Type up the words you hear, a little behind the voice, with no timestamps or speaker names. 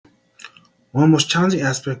One of the most challenging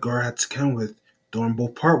aspects Gaara had to contend with during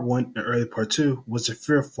both Part 1 and early Part 2 was the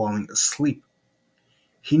fear of falling asleep.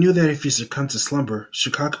 He knew that if he succumbed to slumber,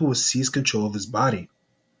 Shikaku would seize control of his body,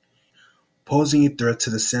 posing a threat to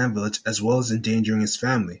the Sand Village as well as endangering his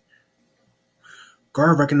family.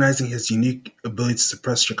 Gaara, recognizing his unique ability to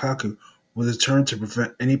suppress Shikaku, was determined to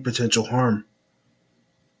prevent any potential harm.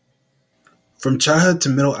 From childhood to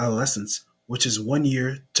middle adolescence, which is 1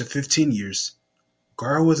 year to 15 years,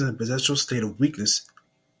 Gaara was in a perpetual state of weakness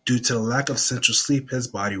due to the lack of essential sleep his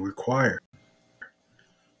body required.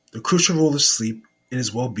 The crucial role of sleep in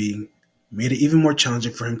his well-being made it even more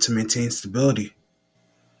challenging for him to maintain stability.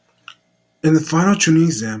 In the final Chunin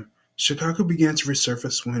exam, Shikaku began to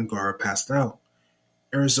resurface when Gaara passed out,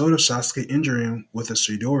 and resulted in Sasuke injuring him with a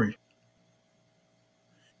Chidori.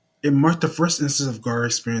 It marked the first instance of Gaara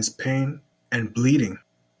experiencing pain and bleeding.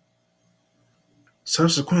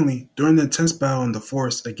 Subsequently, during the intense battle in the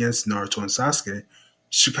forest against Naruto and Sasuke,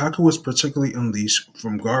 Shikaku was particularly unleashed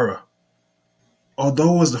from Gaara.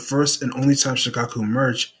 Although it was the first and only time Shikaku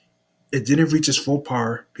emerged, it didn't reach its full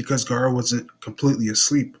power because Gaara wasn't completely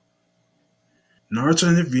asleep. Naruto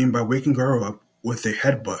intervened by waking Gaara up with a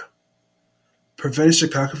headbutt, preventing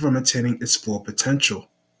Shikaku from attaining its full potential.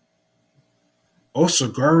 Also,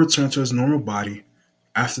 Gaara returned to his normal body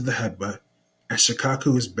after the headbutt, and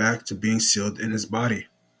Shikaku is back to being sealed in his body.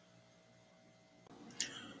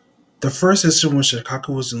 The first instance when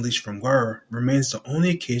Shikaku was unleashed from Gaara remains the only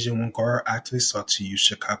occasion when Gaara actively sought to use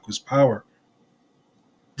Shikaku's power.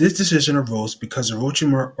 This decision arose because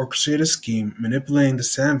Orochimaru orchestrated a scheme manipulating the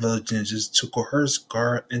Sand Village ninjas to coerce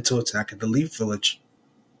Gaara into attacking the Leaf Village.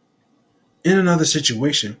 In another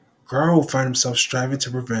situation, Gaara will find himself striving to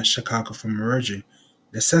prevent Shikaku from emerging,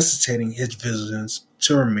 necessitating his vigilance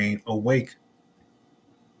to remain awake.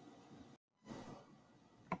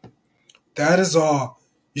 That is all.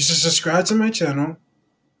 You should subscribe to my channel.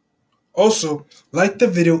 Also, like the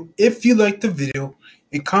video if you like the video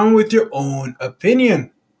and comment with your own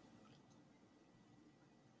opinion.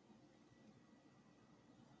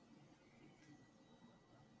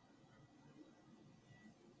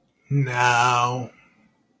 Now,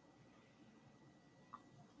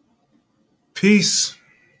 peace.